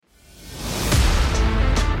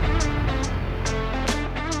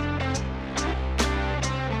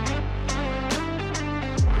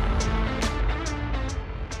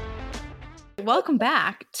Welcome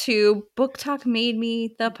back to Book Talk Made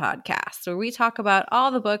Me, the podcast, where we talk about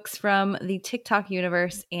all the books from the TikTok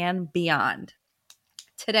universe and beyond.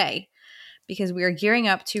 Today, because we are gearing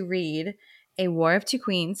up to read A War of Two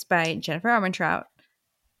Queens by Jennifer Armentrout.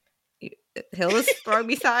 Hilda's throwing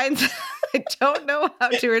me signs. I don't know how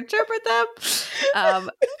to interpret them.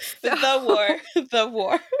 The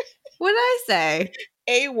war. What did I say?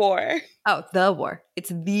 A war. Oh, the war.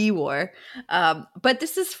 It's the war. But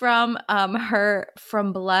this is from her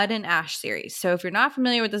From Blood and Ash series. So if you're not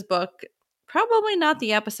familiar with this book, probably not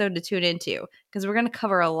the episode to tune into because we're going to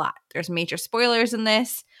cover a lot. There's major spoilers in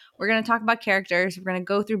this. We're going to talk about characters. We're going to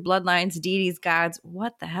go through bloodlines, deities, gods.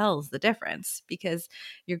 What the hell is the difference? Because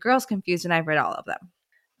your girl's confused and I've read all of them.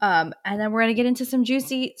 And then we're going to get into some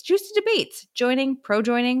juicy debates.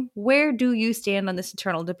 Pro-joining. Where do you stand on this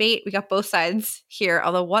eternal debate? We got both sides here,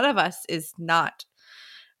 although one of us is not.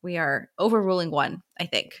 We are overruling one, I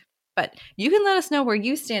think. But you can let us know where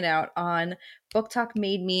you stand out on Book Talk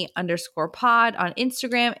Made Me _pod on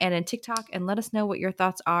Instagram and in TikTok, and let us know what your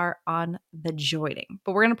thoughts are on the joining.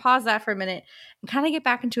 But we're going to pause that for a minute and kind of get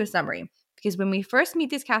back into a summary. Because when we first meet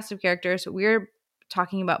these cast of characters, we're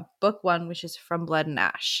talking about book one, which is From Blood and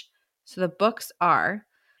Ash. So the books are,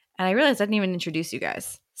 and I realized I didn't even introduce you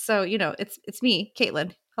guys. So, it's me,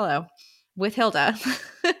 Caitlin. Hello. With Hilda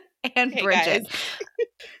and Hey, Bridget.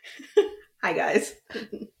 Guys. Hi, guys.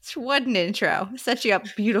 What an intro. Set you up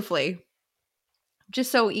beautifully. I'm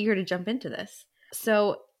just so eager to jump into this.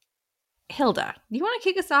 So, Hilda, you want to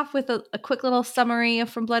kick us off with a quick little summary of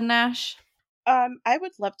From Blood and Ash? I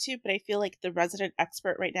would love to, but I feel like the resident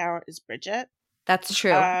expert right now is Bridget. That's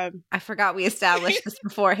true. I forgot we established this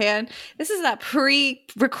beforehand. This is that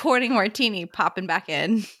pre-recording martini popping back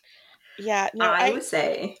in. Yeah, no, I would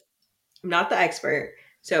say I'm not the expert,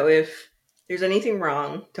 so if there's anything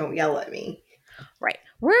wrong, don't yell at me. Right.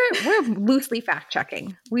 We're loosely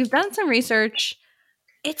fact-checking. We've done some research.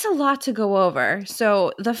 It's a lot to go over.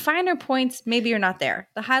 So the finer points maybe are not there.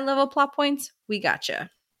 The high-level plot points, we gotcha.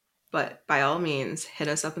 But by all means, hit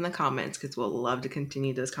us up in the comments because we'll love to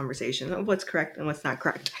continue this conversation of what's correct and what's not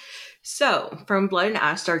correct. So, From Blood and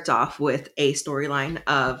Ash starts off with a storyline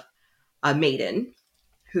of a maiden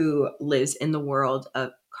who lives in the world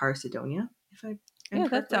of Carcedonia.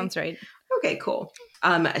 That sounds right. Okay, cool.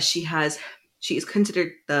 She is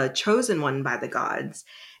considered the chosen one by the gods.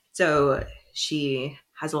 So she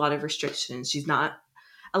has a lot of restrictions. She's not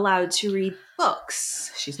allowed to read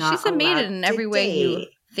books. She's a maiden in every way you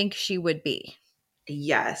think she would be.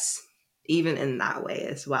 Yes, even in that way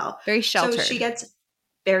as well. Very sheltered. So she gets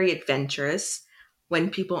very adventurous when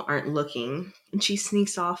people aren't looking, and she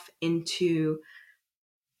sneaks off into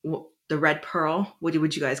the Red Pearl. What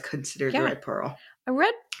would you guys consider the Red Pearl? A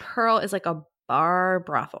Red Pearl is like a bar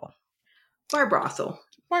brothel. Bar brothel.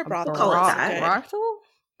 Bar brothel. We'll call it that. Brothel?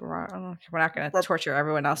 We're not going to torture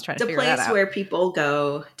everyone else trying to figure that out. It's a place where people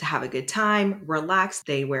go to have a good time, relax.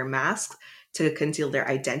 They wear masks to conceal their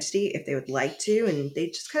identity if they would like to, and they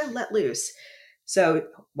just kind of let loose. So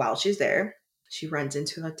while she's there, she runs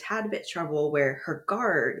into a tad bit trouble where her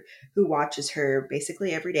guard, who watches her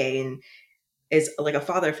basically every day and is like a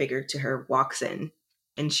father figure to her, walks in,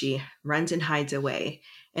 and she runs and hides away.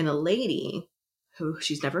 And a lady who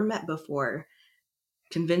she's never met before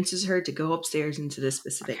convinces her to go upstairs into this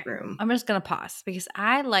specific room. I'm just going to pause because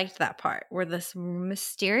I liked that part where this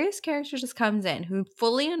mysterious character just comes in who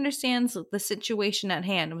fully understands the situation at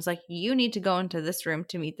hand and was like, you need to go into this room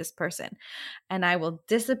to meet this person. And I will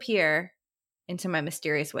disappear into my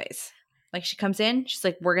mysterious ways. Like she comes in, she's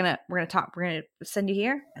like, we're going to talk. We're going to send you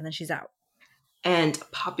here. And then she's out. And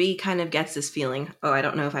Poppy kind of gets this feeling. Oh, I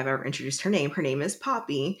don't know if I've ever introduced her name. Her name is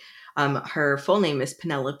Poppy. Her full name is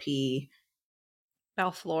Penelope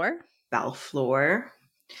Balfour.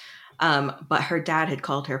 But her dad had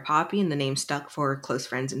called her Poppy, and the name stuck for close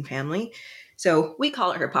friends and family. So we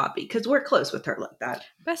call her Poppy because we're close with her like that.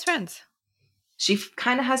 Best friends. She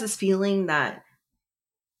kind of has this feeling that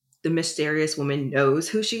the mysterious woman knows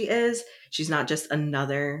who she is. She's not just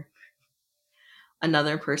another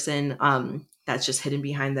person that's just hidden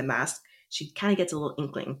behind the mask. She kind of gets a little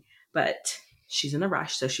inkling, but she's in a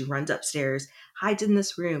rush, so she runs upstairs, hides in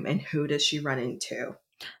this room, and who does she run into?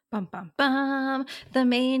 Bum, bum, bum. The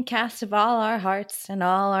main cast of all our hearts and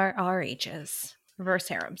all our RHs. Reverse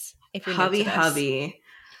harems. If you're Hubby.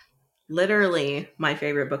 Literally my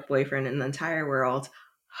favorite book boyfriend in the entire world,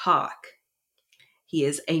 Hawk. He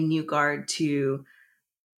is a new guard to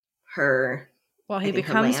her. Well, he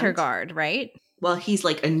becomes her guard, right? Well, he's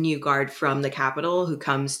like a new guard from the capital who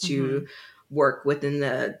comes to work within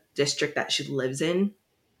the district that she lives in.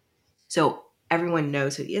 So everyone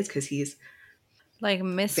knows who he is because he's like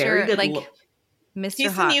Mr. Very good like Mr.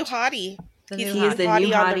 He's the Hot. new hottie. The He's new He is hottie. the new Hottie on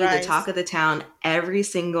the hottie, the rise. talk of the town. Every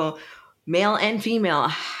single male and female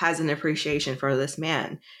has an appreciation for this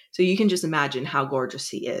man. So you can just imagine how gorgeous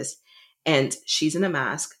he is. And she's in a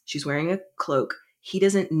mask. She's wearing a cloak. He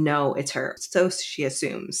doesn't know it's her. So she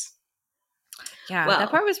assumes. Yeah, Well,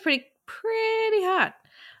 that part was pretty hot.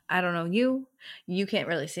 I don't know you. You can't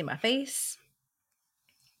really see my face.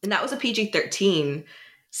 and that was a PG-13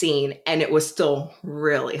 scene, and it was still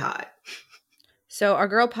really hot. So our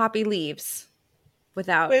girl Poppy leaves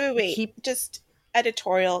without Wait. Just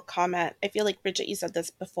editorial comment. I feel like, Bridget, you said this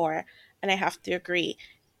before, and I have to agree.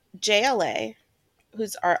 JLA,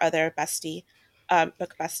 who's our other bestie,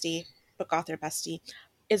 book author bestie,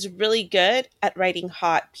 is really good at writing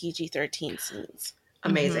hot PG-13 scenes.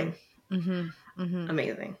 Amazing. Mm-hmm.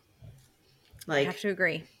 Amazing. I have to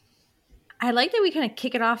agree. I like that we kind of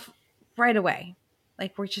kick it off right away.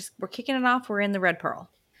 Like we're kicking it off. We're in the Red Pearl.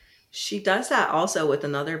 She does that also with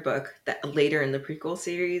another book that later in the prequel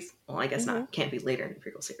series. Well, I guess Mm-hmm. not. Can't be later in the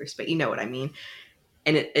prequel series, but you know what I mean.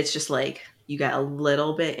 And it's just like you get a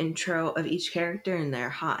little bit intro of each character, and they're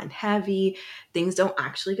hot and heavy. Things don't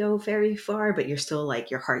actually go very far, but you're still like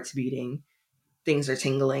your heart's beating. Things are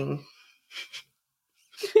tingling.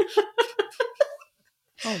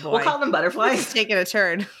 Oh boy, We'll call them butterflies. This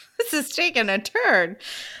is taking a turn.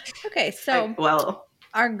 Okay, so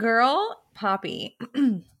our girl Poppy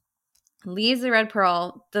leaves the Red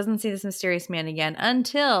Pearl, doesn't see this mysterious man again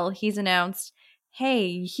until he's announced,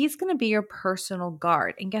 hey, he's going to be your personal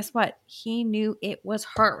guard. And guess what? He knew it was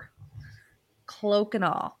her. Cloak and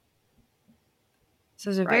all.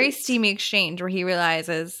 So there's a very steamy exchange where he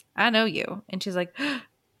realizes, I know you. And she's like,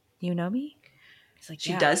 you know me? He's like,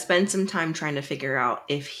 she does spend some time trying to figure out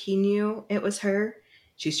if he knew it was her.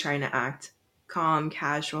 She's trying to act calm,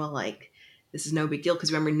 casual, like this is no big deal.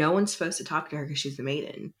 Because remember, no one's supposed to talk to her because she's the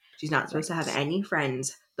maiden. She's not supposed to have any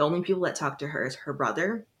friends. The only people that talk to her is her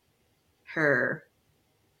brother, her,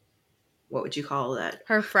 what would you call that?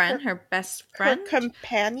 Her friend, her best friend? Her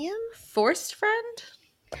companion? Forced friend?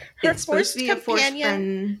 Her forced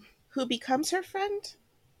companion who becomes her friend?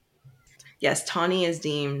 Yes, Tawny is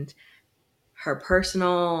deemed her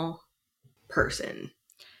personal person.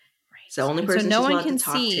 Right. So the only person no she's one allowed can to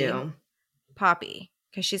talk see to. Poppy,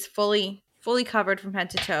 because she's fully covered from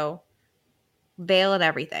head to toe, veil and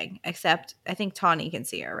everything, except I think Tawny can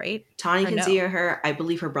see her, right? Tawny can see her. I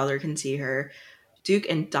believe her brother can see her. Duke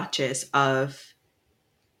and Duchess of,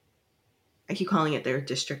 I keep calling it their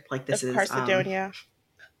district, like this is Carcedonia.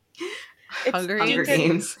 Hunger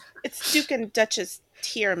Games. It's Duke and Duchess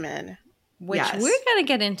Tierman, which we're gonna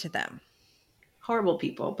get into them. Horrible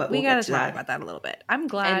people, but we gotta talk about that a little bit. I'm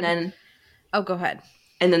glad. And then, go ahead.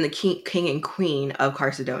 And then the king and queen of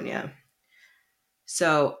Carcedonia.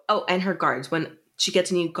 So, and her guards. When she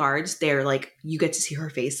gets new guards, they're like, you get to see her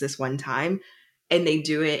face this one time. And they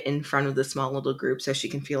do it in front of the small little group so she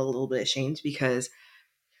can feel a little bit ashamed, because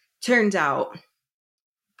turns out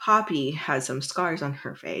Poppy has some scars on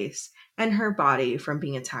her face and her body from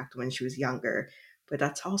being attacked when she was younger. But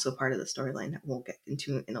that's also part of the storyline that we'll get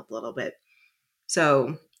into in a little bit.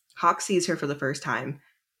 So Hawk sees her for the first time,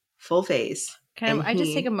 full face. Can I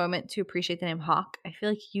just take a moment to appreciate the name Hawk? I feel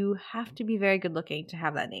like you have to be very good looking to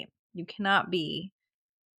have that name. You cannot be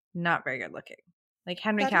not very good looking. Like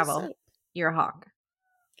Henry Cavill, you're a Hawk.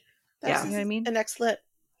 Yeah. You know what I mean? An excellent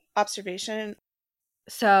observation.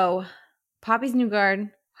 So Poppy's new guard,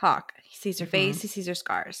 Hawk. He sees her face, he sees her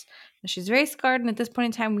scars. And she's very scarred, and at this point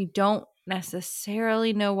in time, we don't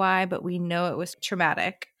necessarily know why, but we know it was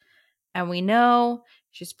traumatic. And we know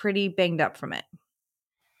she's pretty banged up from it.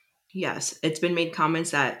 Yes, it's been made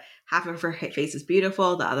comments that half of her face is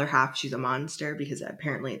beautiful, the other half she's a monster, because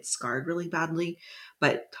apparently it's scarred really badly.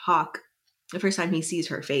 But Hawk, the first time he sees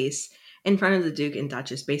her face in front of the Duke and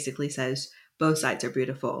Duchess, basically says both sides are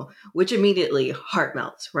beautiful, which immediately heart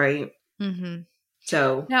melts, right? Mm-hmm.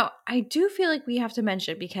 So now I do feel like we have to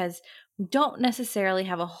mention, because we don't necessarily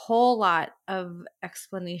have a whole lot of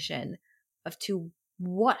explanation of to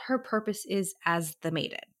what her purpose is as the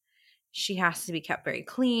maiden. She has to be kept very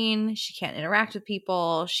clean. She can't interact with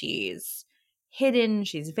people. She's hidden.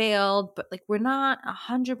 She's veiled. But like, we're not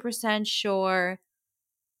 100% sure,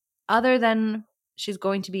 other than she's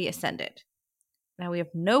going to be ascended. Now we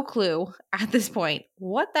have no clue at this point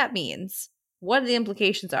what that means, what the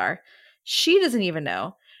implications are. She doesn't even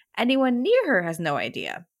know. Anyone near her has no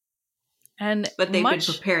idea. But they've been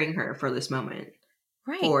preparing her for this moment,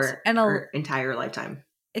 right? For her entire lifetime.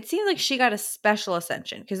 It seems like she got a special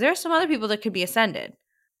ascension, because there are some other people that could be ascended,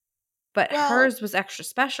 but hers was extra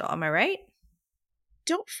special. Am I right?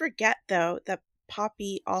 Don't forget, though, that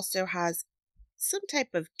Poppy also has some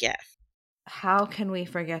type of gift. how can we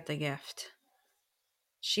forget the gift?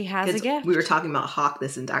 She has a gift. We were talking about Hawk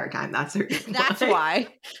this entire time. That's the reason That's why.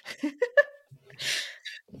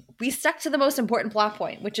 We stuck to the most important plot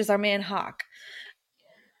point, which is our man Hawk.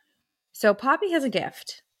 So Poppy has a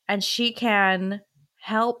gift, and she can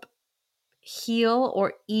help heal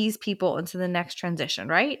or ease people into the next transition,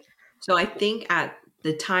 right? So I think at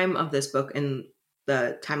the time of this book and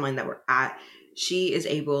the timeline that we're at, she is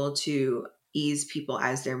able to ease people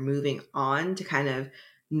as they're moving on to kind of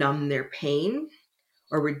numb their pain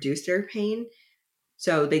or reduce their pain,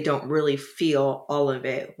 so they don't really feel all of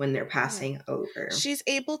it when they're passing over. She's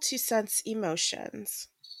able to sense emotions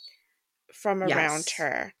from Yes. around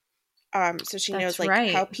her. So she That's knows like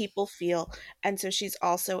right. how people feel. And so she's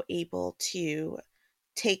also able to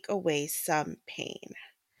take away some pain.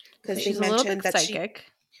 Because they She's a little mentioned bit that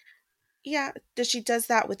psychic. she does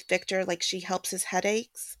that with Victor, like she helps his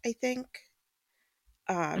headaches, I think.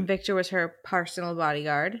 And Victor was her personal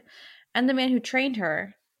bodyguard. And the man who trained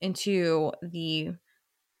her into the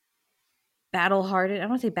battle-hardened, I don't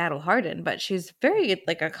want to say battle-hardened, but she's very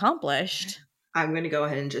like accomplished. I'm going to go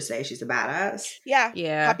ahead and just say she's a badass. Yeah.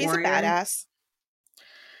 Yeah. Poppy's Warrior. a badass.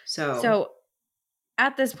 So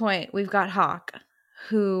at this point, we've got Hawk,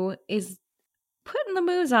 who is putting the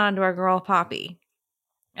moves on to our girl Poppy.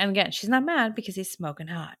 And again, she's not mad because he's smoking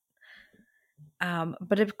hot.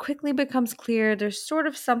 But it quickly becomes clear there's sort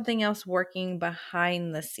of something else working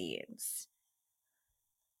behind the scenes.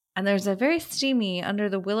 And there's a very steamy under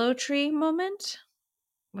the willow tree moment,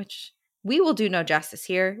 which we will do no justice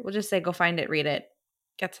here. We'll just say go find it, read it,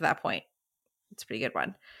 get to that point. It's a pretty good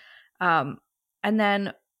one. And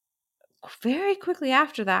then very quickly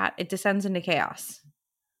after that, it descends into chaos.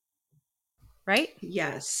 Right?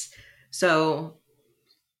 yes. So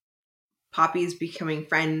Poppy's becoming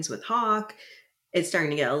friends with Hawk. It's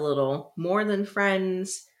starting to get a little more than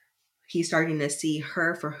friends. He's starting to see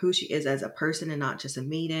her for who she is as a person and not just a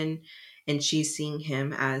maiden. And she's seeing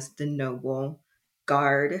him as the noble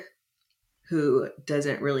guard who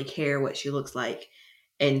doesn't really care what she looks like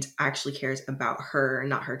and actually cares about her,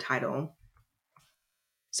 not her title.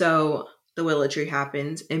 So the willow tree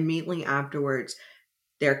happens. Immediately afterwards,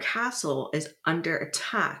 their castle is under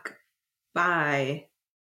attack by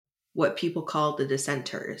what people call the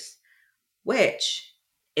dissenters, which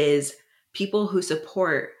is people who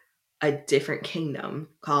support a different kingdom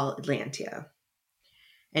called Atlantia.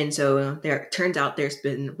 And so there turns out there's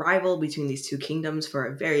been rival between these two kingdoms for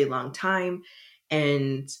a very long time.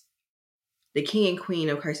 And the king and queen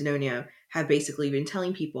of Carsodonia have basically been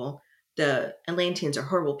telling people the Atlanteans are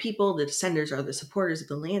horrible people, the Descenders are the supporters of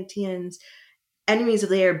the Atlanteans, enemies of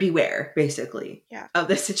the air, beware, basically, of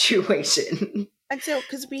the situation. And so,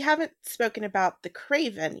 because we haven't spoken about the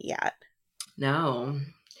Craven yet. No.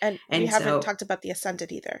 And we haven't talked about the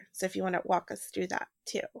Ascended either. So if you want to walk us through that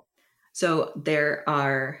too. So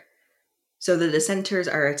the dissenters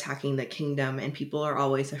are attacking the kingdom, and people are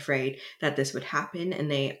always afraid that this would happen.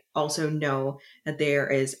 And they also know that there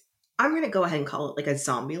is, I'm going to go ahead and call it like a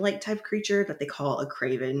zombie-like type creature that they call a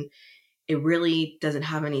Craven. It really doesn't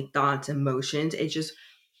have any thoughts, emotions. It just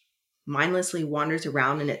mindlessly wanders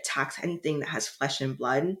around and attacks anything that has flesh and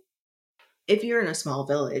blood. If you're in a small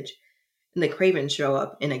village and the Cravens show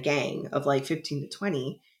up in a gang of like 15 to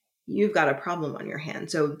 20, you've got a problem on your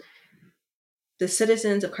hands. So the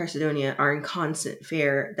citizens of Carsodonia are in constant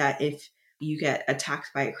fear that if you get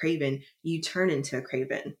attacked by a Craven, you turn into a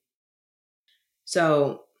Craven.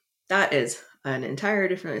 So that is an entire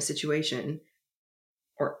different situation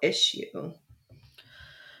or issue.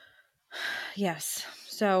 Yes.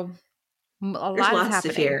 So there's lots lots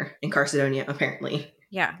to fear in Carsodonia, apparently.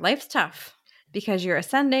 Yeah, life's tough because you're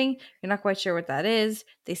ascending. You're not quite sure what that is.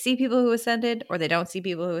 They see people who ascended or they don't see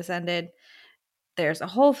people who ascended. There's a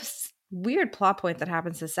whole weird plot point that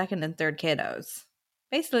happens to second and third kiddos.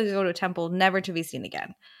 Basically, they go to a temple never to be seen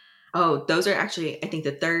again. Oh, those are actually, I think,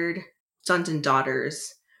 the third sons and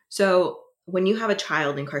daughters. So when you have a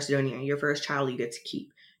child in Carsodonia, your first child you get to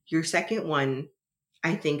keep. Your second one,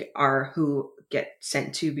 I think, are who get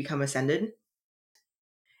sent to become ascended.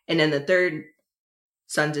 And then the third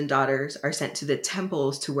sons and daughters are sent to the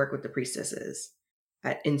temples to work with the priestesses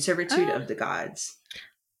in servitude of the gods.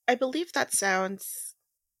 I believe that sounds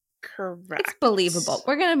correct. It's believable.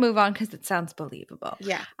 We're going to move on because it sounds believable.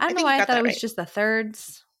 Yeah. I don't know why I thought it was just the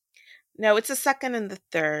thirds. No, it's the second and the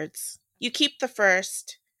thirds. You keep the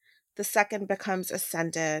first. The second becomes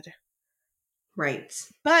ascended. Right.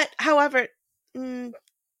 But, however, maybe.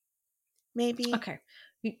 Okay.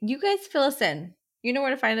 You guys fill us in. You know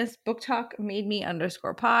where to find us. Book Talk made me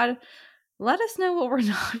 _pod. Let us know what we're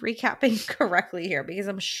not recapping correctly here because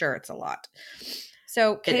I'm sure it's a lot.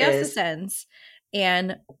 So It chaos is. descends,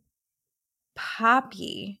 and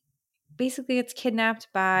Poppy basically gets kidnapped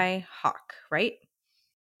by Hawk, right?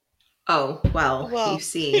 Oh, well, you Well,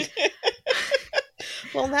 see.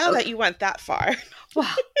 well, now that you went that far.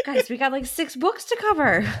 Well, guys, we got like 6 books to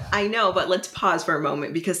cover. I know, but let's pause for a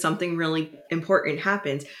moment because something really important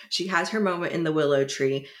happens. She has her moment in the willow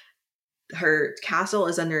tree. Her castle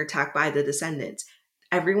is under attack by the descendants.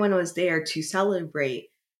 Everyone was there to celebrate.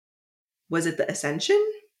 Was it the Ascension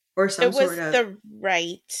or some It was sort of the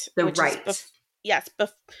rite, the which rite is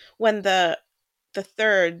when the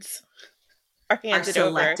thirds are are handed over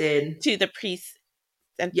selected? to the priests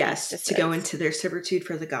and Yes, priestesses. to go into their servitude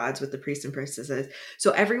for the gods with the priests and priestesses.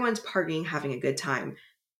 So everyone's partying, having a good time.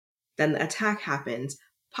 Then the attack happens.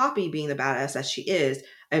 Poppy, being the badass that she is,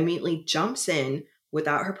 immediately jumps in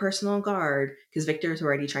without her personal guard because Victor is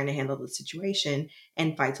already trying to handle the situation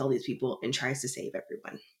and fights all these people and tries to save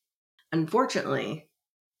everyone. Unfortunately,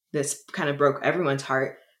 this kind of broke everyone's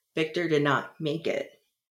heart. Victor did not make it.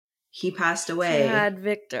 He passed away. Sad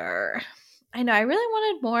Victor. I know. I really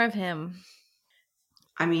wanted more of him.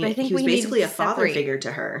 I mean, But I think he was we needed basically to a father separate. figure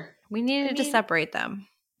to her. We needed to separate them.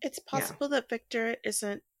 It's possible that Victor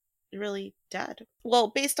isn't really dead. Well,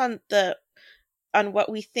 based on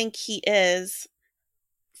what we think he is,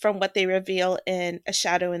 from what they reveal in A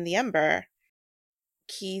Shadow in the Ember,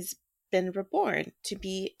 he's been reborn to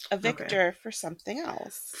be a Victor for something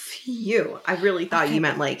else. Phew. I really thought you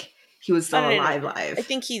meant like he was still alive. I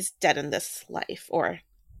think he's dead in this life, or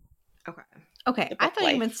Okay, I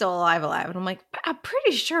thought you meant still alive, and I'm like, I'm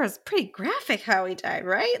pretty sure it's pretty graphic how he died,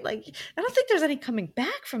 right? Like, I don't think there's any coming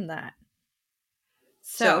back from that.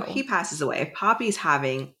 So he passes away. Poppy's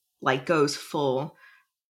goes full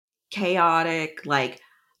chaotic, like,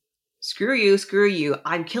 screw you,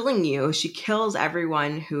 I'm killing you. She kills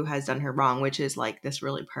everyone who has done her wrong, which is like this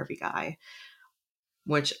really pervy guy.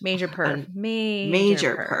 Which major perv.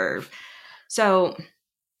 Major perv. So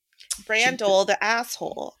Brandel, the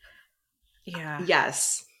asshole. Yeah.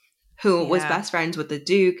 Yes. Who was best friends with the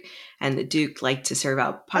Duke, and the Duke liked to serve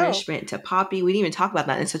out punishment to Poppy. We didn't even talk about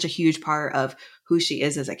that. It's such a huge part of who she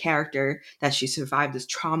is as a character, that she survived this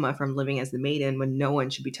trauma from living as the maiden when no one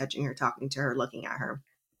should be touching her, talking to her, looking at her.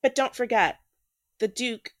 But don't forget, the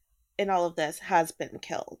Duke in all of this has been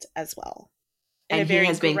killed as well. In a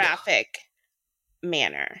very graphic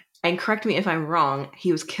manner. And correct me if I'm wrong,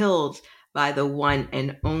 he was killed by the one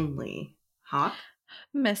and only Hawk.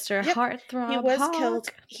 Mr. Heartthrob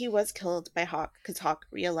Hawk. He was killed by Hawk because Hawk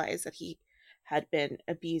realized that he had been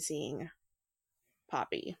abusing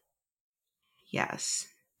Poppy. Yes.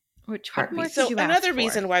 Which so another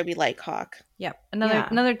reason why we like Hawk. Yep.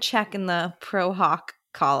 Another check in the pro Hawk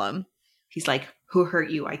column. He's like, who hurt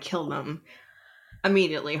you? I killed them.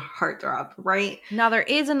 Immediately heartthrob, right? Now there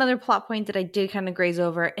is another plot point that I did kind of graze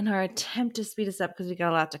over in our attempt to speed us up because we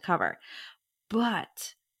got a lot to cover.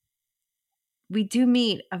 But we do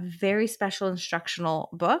meet a very special instructional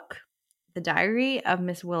book, The Diary of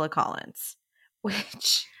Miss Willa Collins,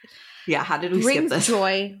 which how did we skip this?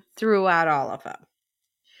 Joy throughout all of them.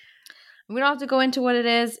 We don't have to go into what it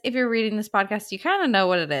is. If you're reading this podcast, you kind of know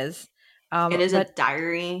what it is. It is a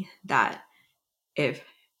diary that, if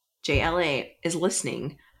JLA is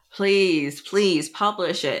listening, please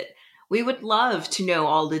publish it. We would love to know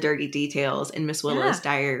all the dirty details in Miss Willa's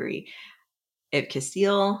diary. If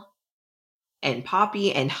Castile and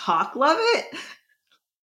Poppy and Hawk love it,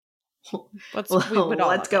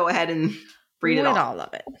 let's go ahead and read it all. All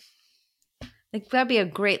of it. Like, that'd be a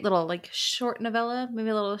great little short novella, maybe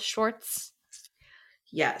a little shorts.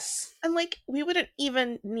 Yes. And we wouldn't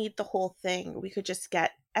even need the whole thing. We could just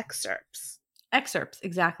get excerpts. Excerpts,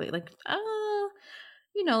 exactly. Like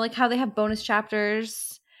how they have bonus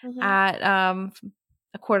chapters at A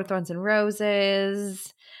Court of Thorns and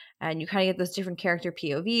Roses, and you kind of get those different character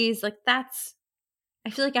POVs. Like, that's, I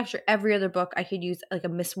feel like after every other book, I could use a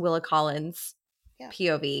Miss Willa Collins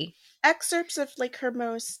POV. Excerpts of her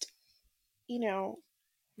most,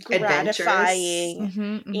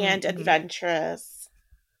 gratifying and adventurous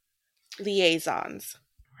liaisons.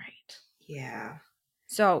 Right. Yeah.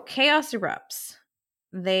 So chaos erupts.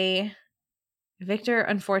 Victor,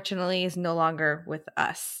 unfortunately, is no longer with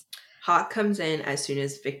us. Hawk comes in as soon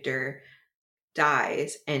as Victor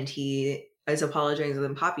dies, and he is apologizing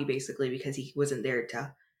to Poppy basically because he wasn't there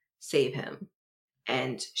to save him.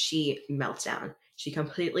 And she melts down. She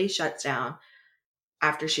completely shuts down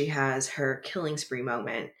after she has her killing spree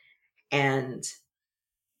moment.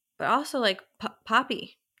 But also,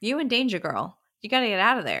 Poppy, you in danger, girl. You gotta get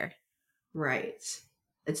out of there. Right.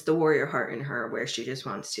 It's the warrior heart in her where she just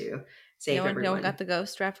wants to save everyone. No one got the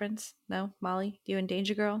ghost reference? No? Molly, you in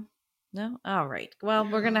danger, girl? No? All right. Well,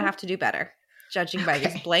 we're going to have to do better, judging by these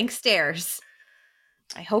Okay. blank stares.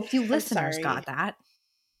 I hope you listeners sorry. got that.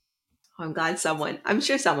 I'm glad I'm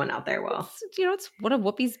sure someone out there will. It's one of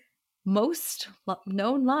Whoopi's most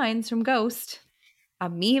known lines from Ghost. A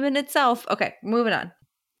meme in itself. Okay, moving on.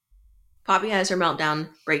 Poppy has her meltdown,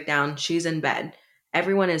 breakdown. She's in bed.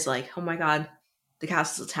 Everyone is like, oh my god, the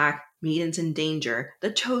castle's attacked. Maiden's in danger.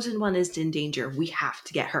 The chosen one is in danger. We have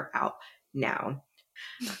to get her out now.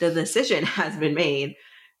 The decision has been made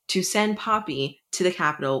to send Poppy to the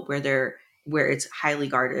capital where it's highly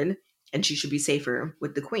guarded and she should be safer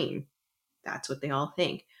with the queen. That's what they all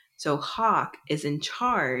think. So Hawke is in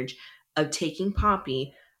charge of taking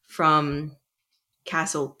Poppy from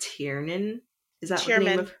Castle Tiernan. Is that what the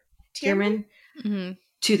name of Tiernan? Mm-hmm.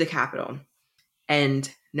 To the capital. And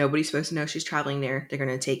nobody's supposed to know she's traveling there. They're going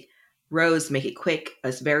to take Rose, make it quick,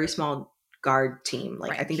 a very small guard team.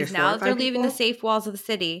 Like, I think there's 4 now or that 5 they're leaving people. the safe walls of the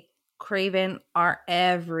city, Craven are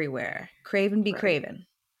everywhere. Craven be Right. Craven.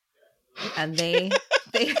 And they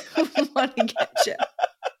want to get you.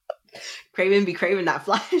 Craven be Craven that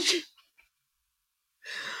flash.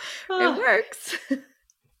 It works.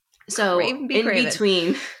 So Craven be in Craven.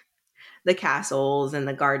 between the castles and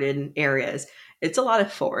the guarded areas, it's a lot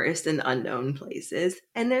of forest and unknown places,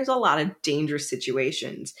 and there's a lot of dangerous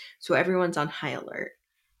situations. So everyone's on high alert.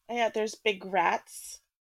 Yeah, there's big rats.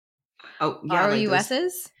 Oh, yeah.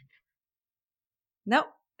 ROUSs? No.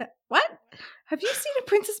 What? Have you seen a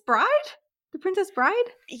Princess Bride? The Princess Bride?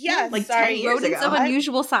 Yeah, like 10 sorry. years Rodents ago. of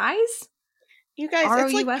unusual size? You guys,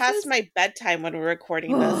 it's like ROUSs? past my bedtime when we're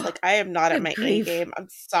recording this. Like, I am not at Good my A grief. game. I'm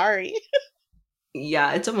sorry.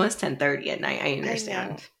 Yeah, it's almost 10:30 at night. I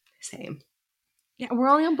understand. know. Same. Yeah, we're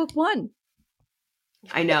only on book 1.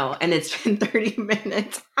 I know, and it's been 30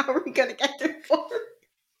 minutes. How are we going to get through 4?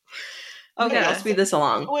 Okay, Yeah. I'll speed this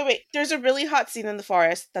along. Wait. There's a really hot scene in the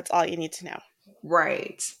forest. That's all you need to know.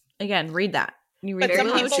 Right. Again, read that. You read But some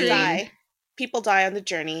really people tree. die. People die on the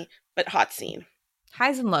journey, but hot scene.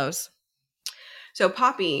 Highs and lows. So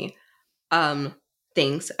Poppy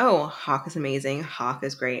thinks, oh, Hawke is amazing. Hawke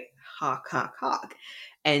is great. Hawke.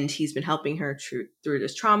 And he's been helping her through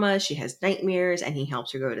this trauma. She has nightmares, and he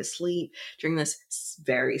helps her go to sleep during this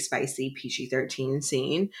very spicy PG-13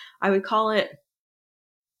 scene, I would call it.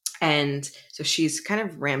 And so she's kind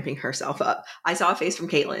of ramping herself up. I saw a face from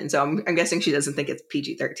Caitlin, so I'm guessing she doesn't think it's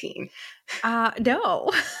PG-13.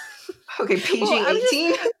 No. Okay,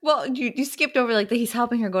 PG-18? Well, you skipped over like that he's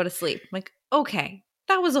helping her go to sleep. Like, okay,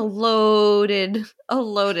 that was a loaded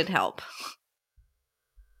help.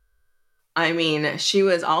 I mean, she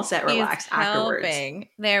was all set, relaxed He's afterwards. helping.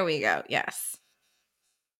 There we go. Yes.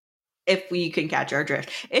 If we can catch our drift.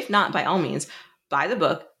 If not, by all means, buy the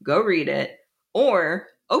book, go read it, or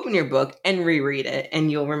open your book and reread it, and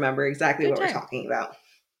you'll remember exactly Good what we're time. talking about.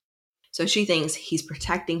 So she thinks he's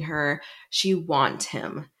protecting her. She wants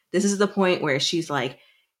him. This is the point where she's like,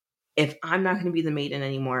 if I'm not going to be the maiden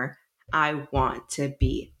anymore, I want to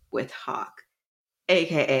be with Hawke.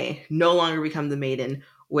 AKA, no longer become the maiden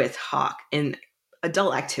with Hawke in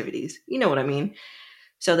adult activities. You know what I mean?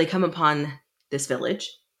 So they come upon this village,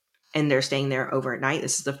 and they're staying there overnight.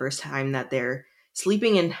 This is the first time that they're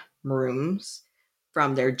sleeping in rooms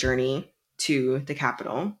from their journey to the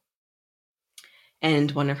capital.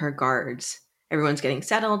 And one of her guards, everyone's getting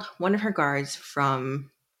settled. One of her guards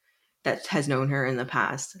that has known her in the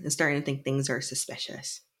past is starting to think things are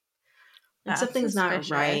suspicious. And something's not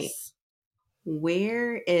right.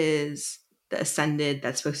 Where is the ascended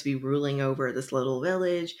that's supposed to be ruling over this little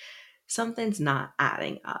village? Something's not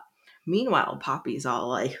adding up. Meanwhile, Poppy's all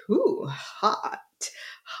like, ooh, hot.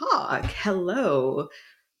 Hawke, hello.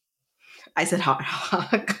 I said hot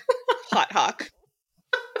Hawke. Hot Hawk.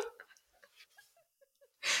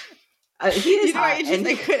 He is You know, hot. I just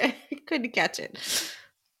And couldn't catch it.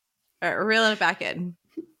 All right, reeling it back in.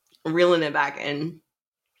 reeling it back in.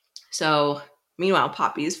 So, meanwhile,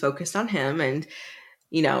 Poppy is focused on him, and,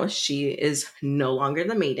 you know, she is no longer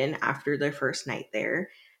the maiden after their first night there.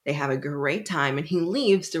 They have a great time, and he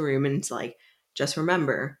leaves the room and it's like, just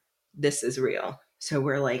remember, this is real. So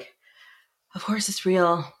we're like, of course it's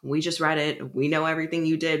real. We just read it. We know everything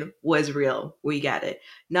you did was real. We get it.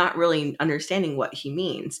 Not really understanding what he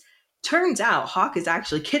means. Turns out Hawke is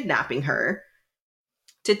actually kidnapping her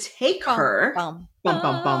to take her. Bum, Bum,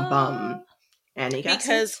 bum, bum, bum. Any guesses?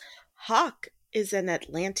 Because Hawke is an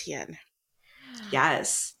Atlantean.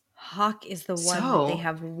 Yes. Hawke is the one So- that they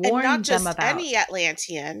have And warned not just them about. any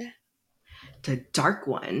Atlantean. The Dark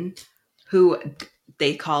One, who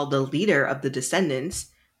they call the leader of the Descendants.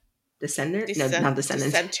 Descendants? No, not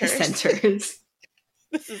Descendants. Dissenters. Dissenters.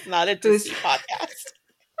 This is not a Who's- Disney podcast.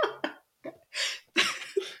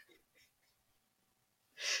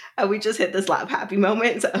 We just hit the slap happy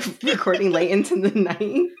moment of recording late into the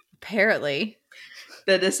night. Apparently.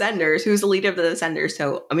 The Descenders, who's the leader of the Descenders,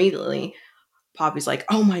 so immediately Poppy's like,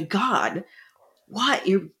 oh my God, what?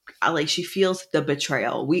 You like, she feels the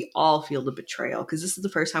betrayal. We all feel the betrayal because this is the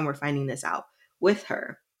first time we're finding this out with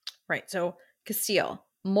her. Right. So Castile,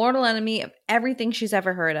 mortal enemy of everything she's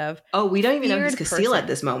ever heard of. Oh, we don't even know he's Feared Castile person. at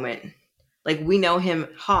this moment. Like, we know him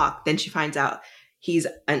Hawk, then she finds out he's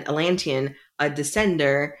an Atlantean, a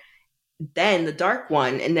Descender, then the Dark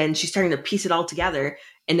One, and then she's starting to piece it all together,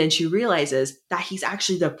 and then she realizes that he's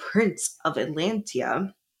actually the Prince of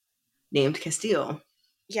Atlantia, named Castile.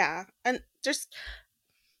 Yeah, and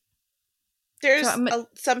there's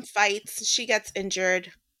some fights. She gets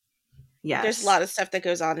injured. Yes. There's a lot of stuff that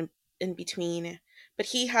goes on in between, but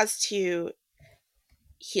he has to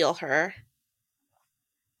heal her.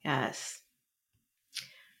 Yes.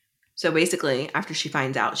 So basically, after she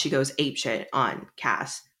finds out, she goes apeshit on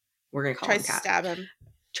Cass. We're going to call him Cass. Tries to stab him.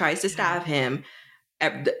 Tries to stab him.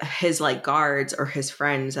 His, like, guards or his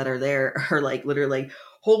friends that are there are, like, literally like,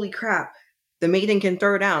 holy crap, the maiden can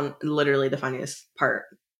throw down. Literally the funniest part.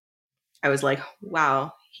 I was like,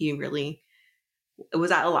 wow, he really... Was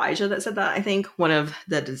that Elijah that said that? I think one of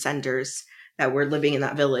the Descenders that were living in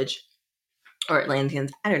that village, or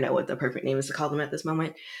Atlanteans. I don't know what the perfect name is to call them at this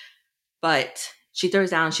moment. But she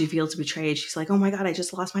throws down. She feels betrayed. She's like, oh my God, I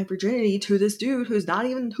just lost my virginity to this dude who's not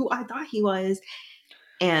even who I thought he was.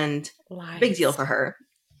 And big deal for her.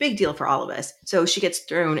 Big deal for all of us. So she gets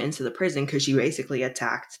thrown into the prison because she basically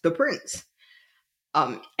attacked the prince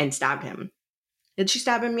and stabbed him. Did she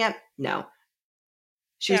stab him yet? No.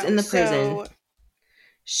 She was in the prison.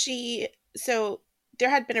 So there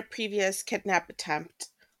had been a previous kidnap attempt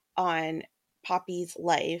on Poppy's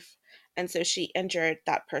life, and so she injured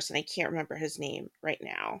that person. I can't remember his name right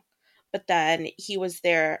now, but then he was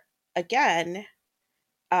there again,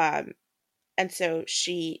 and so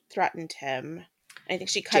she threatened him. I think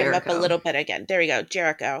she cut him up a little bit again. There we go,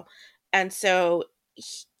 Jericho. And so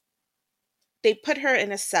they put her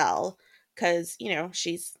in a cell because, you know,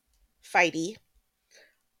 she's fighty.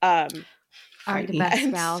 Aren't the best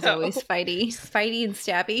Val's always fighty and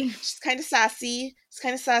stabby. She's kind of sassy. She's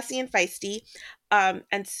kind of sassy and feisty.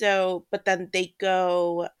 And so, but then they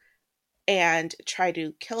go and try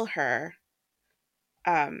to kill her.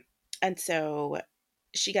 And so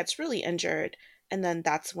she gets really injured. And then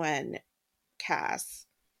that's when Cass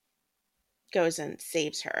goes and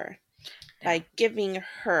saves her by giving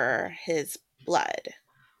her his blood.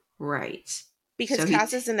 Right. Because so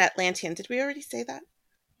Cass is an Atlantean. Did we already say that?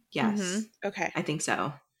 Yes. Mm-hmm. Okay. I think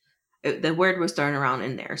so. The word was thrown around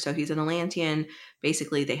in there. So he's an Atlantean.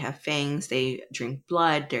 Basically, they have fangs. They drink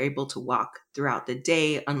blood. They're able to walk throughout the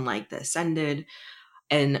day, unlike the Ascended.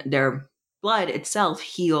 And their blood itself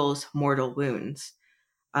heals mortal wounds.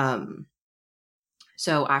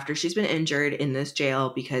 So after she's been injured in this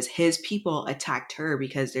jail because his people attacked her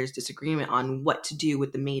because there's disagreement on what to do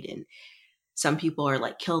with the maiden. Some people are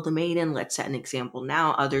like, kill the maiden, let's set an example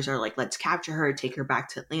now. Others are like, let's capture her, take her back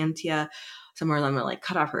to Atlantia. Some of them are like,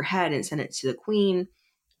 cut off her head and send it to the queen.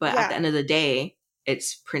 But at the end of the day,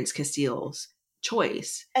 it's Prince Castile's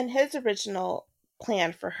choice. And his original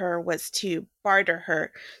plan for her was to barter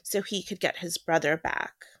her so he could get his brother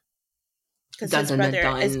back. Because his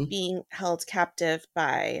brother is being held captive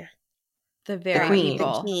by the very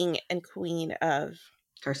the king and queen of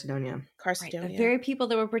Carcedonia. Right, the very people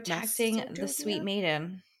that were protecting the sweet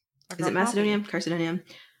maiden. Is it Macedonia? Carcedonia?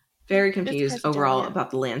 Very confused overall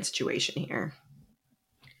about the land situation here.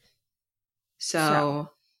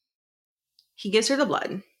 So he gives her the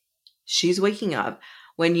blood. She's waking up.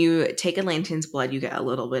 When you take Atlantean's blood, you get a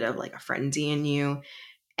little bit of like a frenzy in you.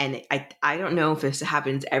 And I don't know if this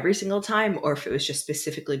happens every single time or if it was just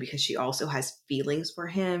specifically because she also has feelings for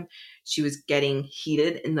him. She was getting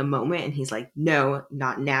heated in the moment and he's like, no,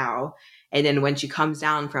 not now. And then when she comes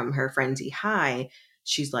down from her frenzy high,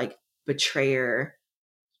 she's like, betrayer,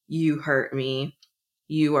 you hurt me.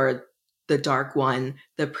 You are the Dark One,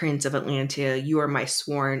 the Prince of Atlantia. You are my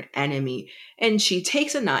sworn enemy. And she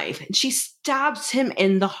takes a knife and she stabs him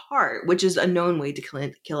in the heart, which is a known way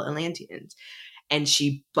to kill Atlanteans. And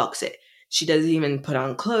she bucks it. She doesn't even put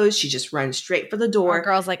on clothes. She just runs straight for the door. Our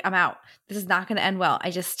girl's like, I'm out. This is not going to end well.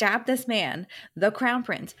 I just stabbed this man, the Crown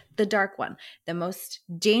Prince, the Dark One, the most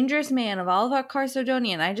dangerous man of all of our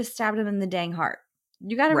Carcedonia, and I just stabbed him in the dang heart.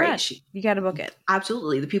 You got to run. You got to book it.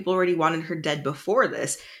 Absolutely. The people already wanted her dead before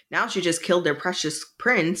this. Now she just killed their precious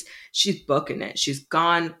prince. She's booking it. She's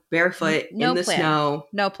gone barefoot in the snow.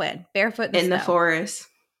 No plan. Barefoot in the forest.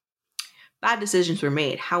 Bad decisions were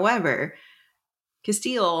made. However,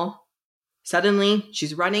 Castile, suddenly,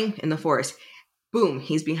 she's running in the forest. boom,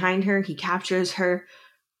 he's behind her. He captures her.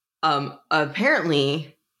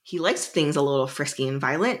 Apparently, he likes things a little frisky and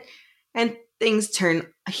violent, and things turn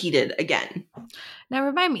heated again. Now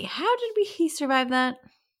remind me, how did he survive that?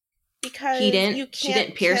 Because you can't She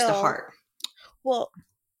didn't pierce the kill- heart. Well,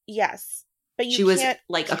 yes, but you She was can't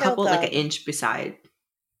like a kill couple, like an them. inch beside.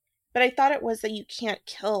 But I thought it was that you can't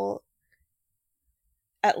kill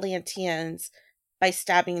Atlanteans by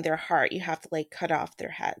stabbing their heart. You have to like cut off their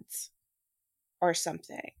heads or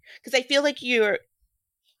something. Because I feel like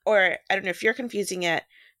or I don't know if you're confusing it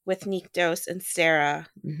with Nyktos and Sarah.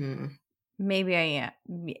 Mm-hmm. Maybe I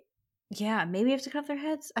am. Yeah, maybe you have to cut off their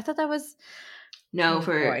heads. I thought that was No, Oh,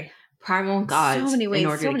 for boy. primal gods, many ways, in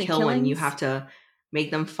order so to many kill one, you killings. have to make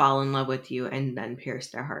them fall in love with you and then pierce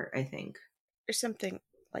their heart, I think. Or something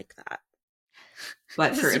like that.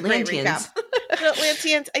 But This for is a great Atlanteans, For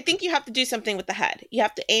Atlanteans, I think you have to do something with the head. You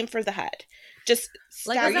have to aim for the head. Just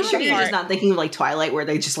Like, are stab you the sure you're heart. just not thinking of like Twilight where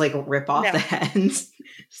they just like rip off No. the heads?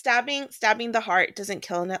 Stabbing the heart doesn't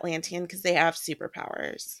kill an Atlantean because they have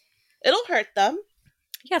superpowers. It'll hurt them,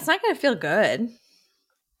 Yeah, it's not going to feel good.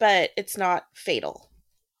 but it's not fatal.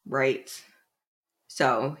 Right.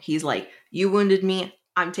 So he's like, you wounded me,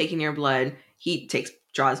 I'm taking your blood. He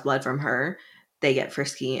draws blood from her. They get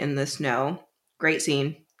frisky in the snow. Great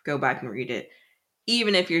scene. Go back and read it.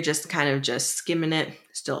 Even if you're just kind of just skimming it,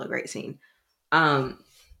 still a great scene.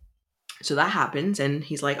 So that happens, and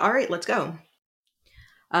he's like, all right, let's go.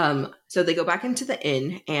 So they go back into the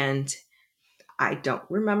inn, and I don't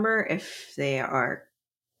remember if they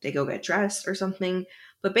go get dressed or something,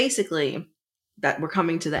 but basically that we're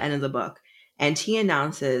coming to the end of the book, and he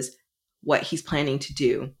announces what he's planning to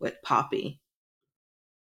do with Poppy.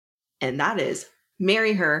 And that is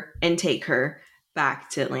marry her and take her back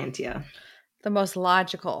to Atlantia. The most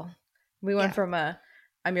logical. We went Yeah. from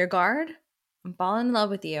I'm your guard. I'm falling in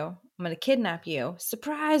love with you. I'm going to kidnap you.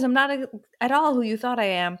 Surprise, I'm not at all who you thought I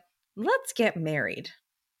am. Let's get married.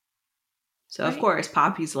 So of Right. course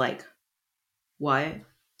Poppy's like, what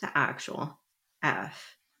the actual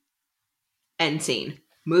F? End scene.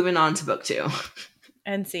 Moving on to book 2.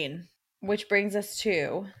 End scene. Which brings us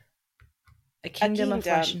to A Kingdom of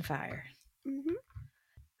Flesh and Fire. Mm-hmm.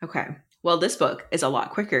 Okay. Well, this book is a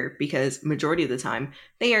lot quicker because majority of the time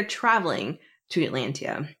they are traveling to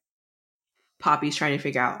Atlantia. Poppy's trying to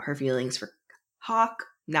figure out her feelings for Hawk,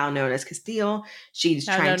 now known as Castile. She's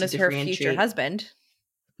Now trying known to as her differentiate future husband.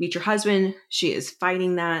 Future husband. She is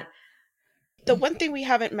fighting that. The one thing we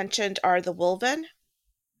haven't mentioned are the Wolven.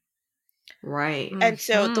 Right. And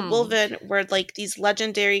so the Mhm. Wolven were like these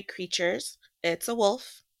legendary creatures. It's a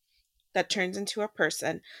wolf that turns into a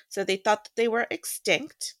person. So they thought that they were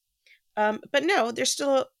extinct. But no, they're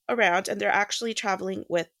still around, and they're actually traveling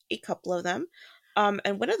with a couple of them.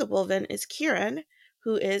 And one of the Wolven is Kieran,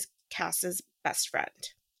 who is Cass's best friend.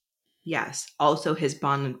 Yes. Also his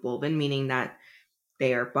bonded Wolven, meaning that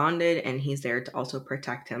they are bonded and he's there to also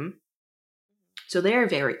protect him. So they are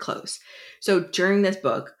very close. So during this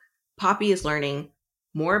book, Poppy is learning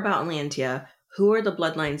more about Atlantia, who are the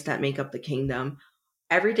bloodlines that make up the kingdom.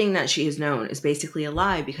 Everything that she has known is basically a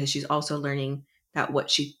lie because she's also learning that what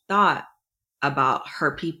she thought about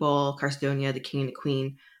her people, Carstonia, the king and the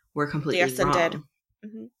queen, were completely Ascended. wrong.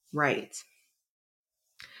 Mm-hmm. Right.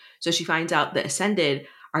 So she finds out the Ascended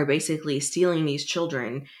are basically stealing these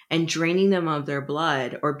children and draining them of their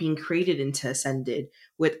blood or being created into Ascended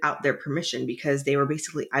without their permission because they were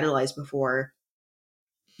basically idolized before.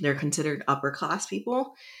 They're considered upper class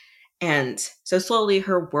people. And so slowly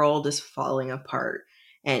her world is falling apart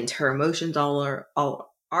and her emotions are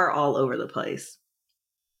all over the place.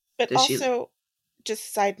 But Does she- also,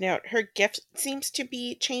 just side note, her gift seems to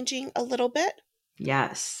be changing a little bit.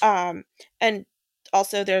 Yes. And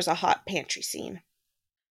also there's a hot pantry scene.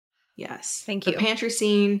 Yes. Thank The you. pantry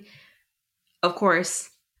scene, of course,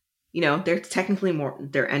 they're technically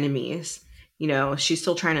they're enemies. She's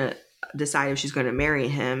still trying to decide if she's going to marry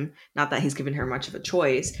him. Not that he's given her much of a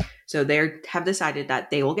choice. So they have decided that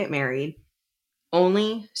they will get married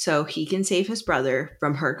only so he can save his brother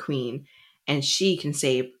from her queen and she can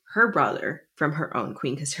save her brother from her own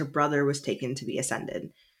queen because her brother was taken to be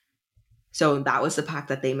ascended. So that was the pact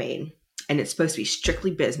that they made. And it's supposed to be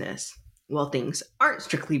strictly business. Well, things aren't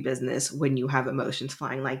strictly business when you have emotions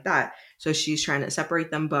flying like that. So she's trying to separate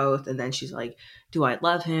them both. And then she's like, do I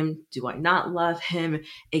love him? Do I not love him?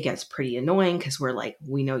 It gets pretty annoying because we're like,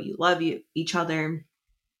 we know you love each other.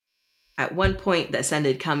 At one point, the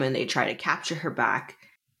Ascended come and they try to capture her back.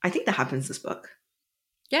 I think that happens this book.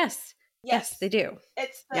 Yes. Yes, they do.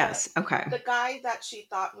 It's Yes. Okay. the guy that she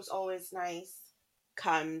thought was always nice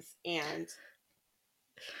comes and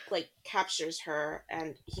like captures her,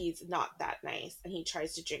 and he's not that nice, and he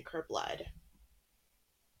tries to drink her blood,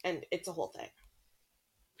 and it's a whole thing.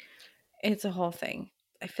 It's a whole thing.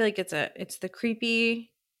 I feel like it's the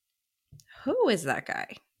creepy. Who is that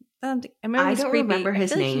guy? I remember I he's don't creepy. remember I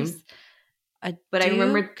his feel like name, he's a but I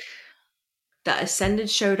remember Duke. the Ascended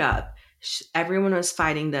showed up. Everyone was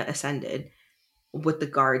fighting the Ascended with the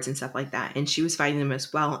guards and stuff like that, and she was fighting them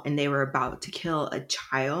as well, and they were about to kill a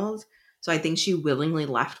child. So I think she willingly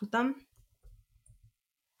left with them.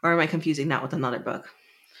 Or am I confusing that with another book?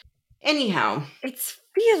 Anyhow, It's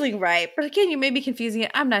feeling right, but again, you may be confusing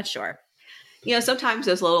it. I'm not sure. you know, sometimes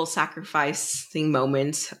those little sacrificing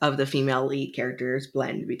moments of the female lead characters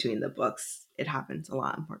blend between the books. It happens a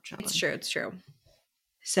lot, unfortunately. It's true. It's true.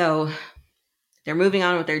 So they're moving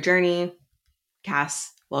on with their journey.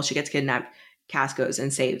 Cass, well, she gets kidnapped. Cass goes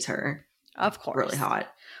and saves her. Of course. Really hot.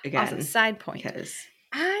 Again. Also, side point. Because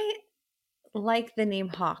I like the name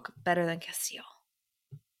Hawk better than Castile.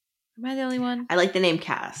 Am I the only one? I like the name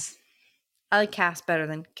Cass. I like Cass better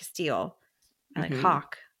than Castile. I like Mhm.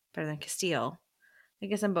 Hawk better than Castile. I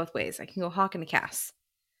guess in both ways. I can go Hawk into Cass.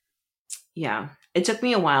 Yeah. It took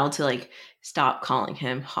me a while to like stop calling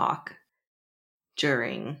him Hawk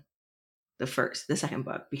during the second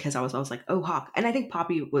book, because I was like, oh, Hawk. And I think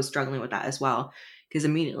Poppy was struggling with that as well, because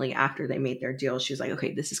immediately after they made their deal, she was like,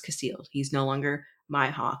 okay, this is Castile. He's no longer my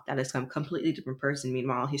Hawk. That is some completely different person.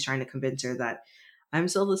 Meanwhile, he's trying to convince her that I'm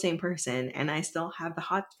still the same person, and I still have the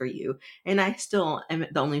hots for you, and I still am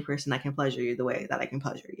the only person that can pleasure you the way that I can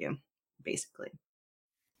pleasure you, basically.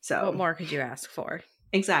 So What more could you ask for?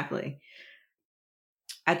 Exactly.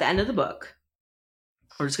 At the end of the book,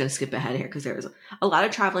 we're just going to skip ahead here because there was a lot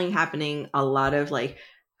of traveling happening, a lot of like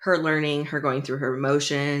her learning, her going through her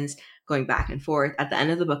emotions, going back and forth. At the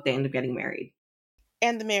end of the book, they end up getting married.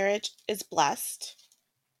 And the marriage is blessed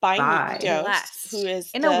by Nyktos, Blessed. who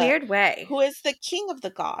is in a weird way. Who is the king of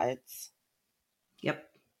the gods. Yep.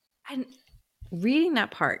 And reading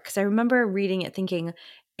that part, because I remember reading it thinking,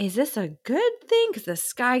 is this a good thing? Because the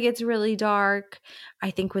sky gets really dark.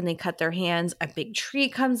 I think when they cut their hands, a big tree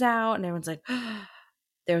comes out, and everyone's like,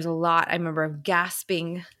 there's a lot. I remember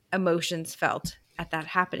gasping emotions felt at that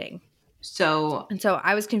happening. So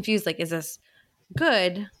I was confused, like, is this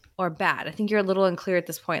good or bad? I think you're a little unclear at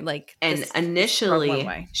this point. Like, and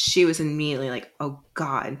initially she was immediately like, oh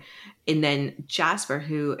God. And then Jasper,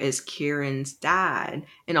 who is Kieran's dad,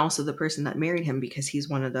 and also the person that married him because he's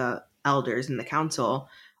one of the elders in the council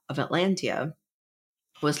of Atlantia,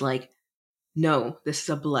 was like, no, this is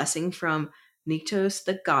a blessing from Nyktos,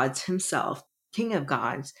 the gods himself, king of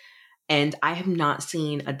gods. And I have not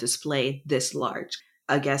seen a display this large.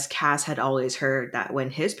 I guess Cass had always heard that when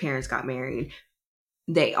his parents got married,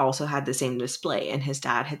 they also had the same display. And his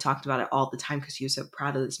dad had talked about it all the time because he was so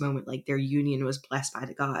proud of this moment. Like, their union was blessed by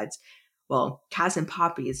the gods. Well, Cass and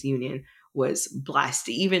Poppy's union was blessed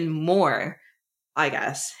even more, I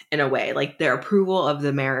guess, in a way. Like, their approval of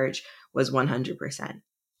the marriage was 100%.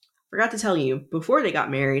 Forgot to tell you, before they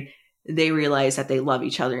got married, they realized that they love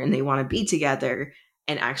each other and they want to be together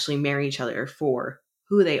and actually marry each other for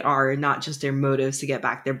who they are, not just their motives to get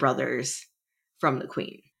back their brothers from the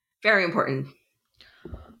queen. Very important.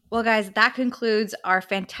 Well, guys, that concludes our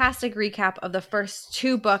fantastic recap of the first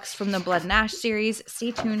two books from the Blood and Ash series.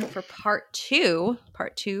 Stay tuned for part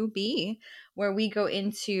 2B, where we go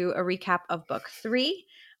into a recap of book 3.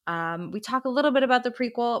 We talk a little bit about the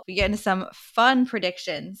prequel. We get into some fun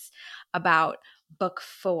predictions about book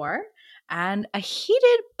 4 and a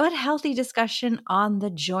heated but healthy discussion on the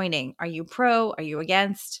joining. Are you pro? Are you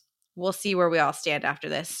against? We'll see where we all stand after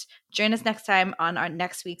this. Join us next time on our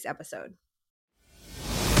next week's episode.